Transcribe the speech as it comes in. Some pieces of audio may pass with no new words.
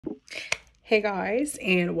Hey guys,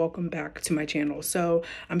 and welcome back to my channel. So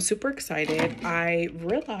I'm super excited. I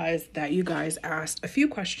realized that you guys asked a few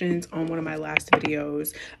questions on one of my last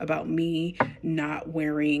videos about me not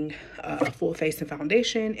wearing a full face of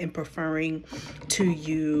foundation and preferring to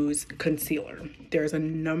use concealer. There's a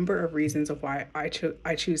number of reasons of why I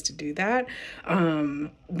choose to do that.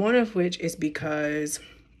 One of which is because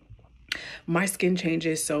my skin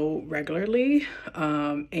changes so regularly,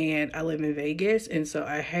 and I live in Vegas, and so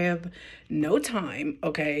I have no time,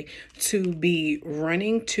 okay, to be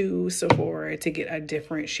running to Sephora to get a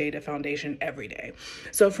different shade of foundation every day.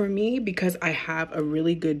 So for me, because I have a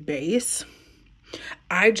really good base,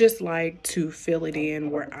 I just like to fill it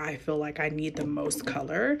in where I feel like I need the most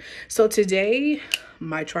color. So today,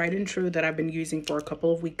 my tried and true that I've been using for a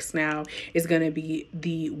couple of weeks now is going to be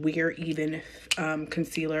the Wear Even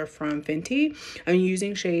concealer from Fenty. I'm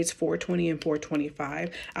using shades 420 and 425.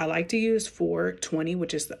 I like to use 420,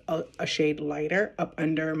 which is a shade lighter up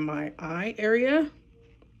under my eye area.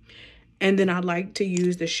 And then I like to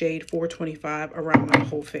use the shade 425 around my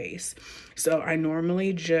whole face. So I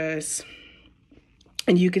normally just...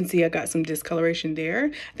 And you can see I got some discoloration there.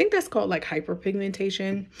 I think that's called like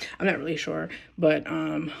hyperpigmentation. I'm not really sure, but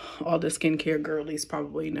all the skincare girlies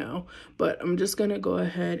probably know. But I'm just gonna go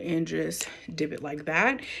ahead and just dip it like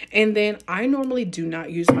that. And then I normally do not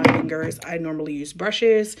use my fingers. I normally use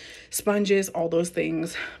brushes, sponges, all those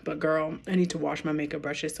things. But girl, I need to wash my makeup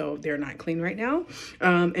brushes, so they're not clean right now.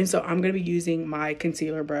 And so I'm gonna be using my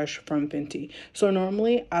concealer brush from Fenty. So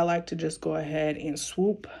normally I like to just go ahead and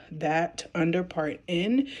swoop that under part in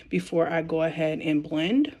before I go ahead and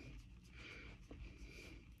blend,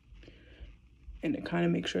 and to kind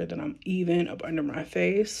of make sure that I'm even up under my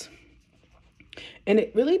face. And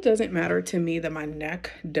it really doesn't matter to me that my neck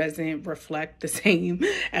doesn't reflect the same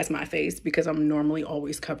as my face, because I'm normally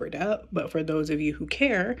always covered up. But for those of you who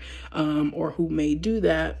care, or who may do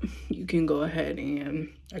that, you can go ahead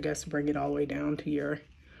and, I guess, bring it all the way down to your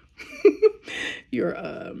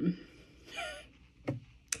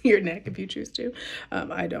your neck if you choose to.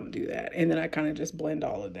 I don't do that. And then I kind of just blend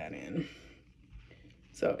all of that in.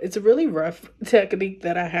 So it's a really rough technique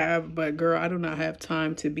that I have, but girl, I do not have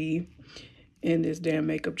time to be in this damn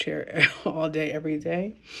makeup chair all day, every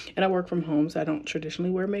day. And I work from home, so I don't traditionally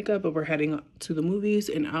wear makeup, but we're heading to the movies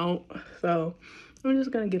and out. So I'm just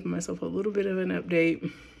gonna give myself a little bit of an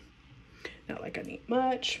update. Not like I need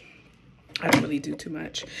much. I don't really do too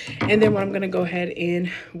much. And then what I'm gonna go ahead in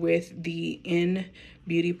with the In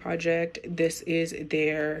Beauty Project. This is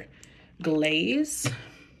their glaze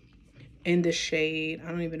in the shade. I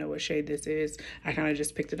don't even know what shade this is. I kind of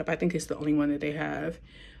just picked it up. I think it's the only one that they have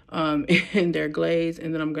in their glaze.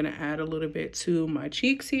 And then I'm gonna add a little bit to my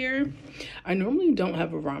cheeks here. I normally don't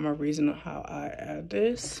have a rhyme or reason on how I add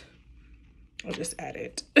this. I'll just add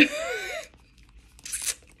it.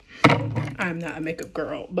 I'm not a makeup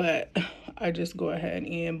girl, but I just go ahead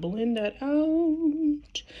and blend that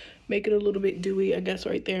out. Make it a little bit dewy, I guess,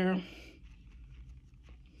 right there.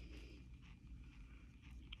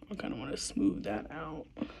 I kind of want to smooth that out.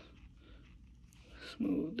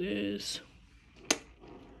 Smooth this.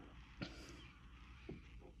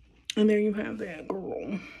 And there you have that,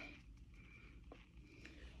 girl.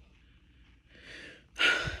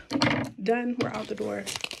 Done. We're out the door.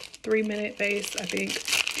 3-minute face, I think.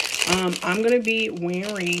 I'm gonna be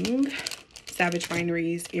wearing Savage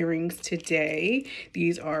Fineries earrings today.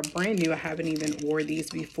 These are brand new. I haven't even wore these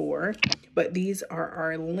before, but these are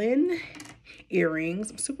our Lynn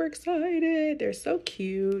earrings. I'm super excited. They're so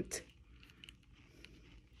cute.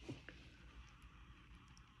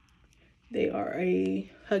 They are a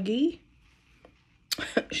huggy.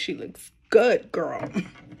 She looks good, girl.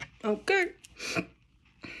 Okay.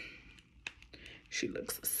 She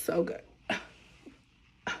looks so good.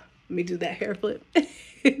 Let me do that hair flip.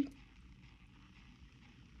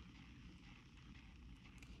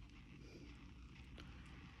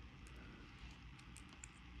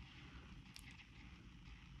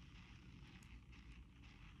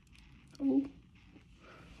 Ooh,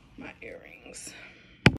 my earrings.